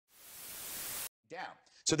down.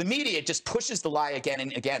 So the media just pushes the lie again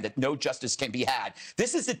and again that no justice can be had.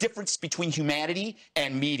 This is the difference between humanity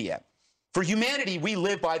and media. For humanity, we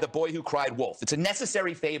live by the boy who cried wolf. It's a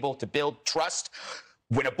necessary fable to build trust.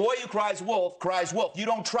 When a boy who cries wolf, you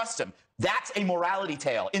don't trust him. That's a morality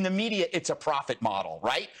tale. In the media, it's a profit model,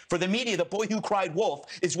 right? For the media, the boy who cried wolf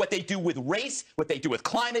is what they do with race, what they do with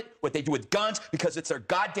climate, what they do with guns, because it's their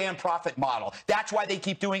goddamn profit model. That's why they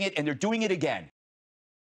keep doing it, and they're doing it again.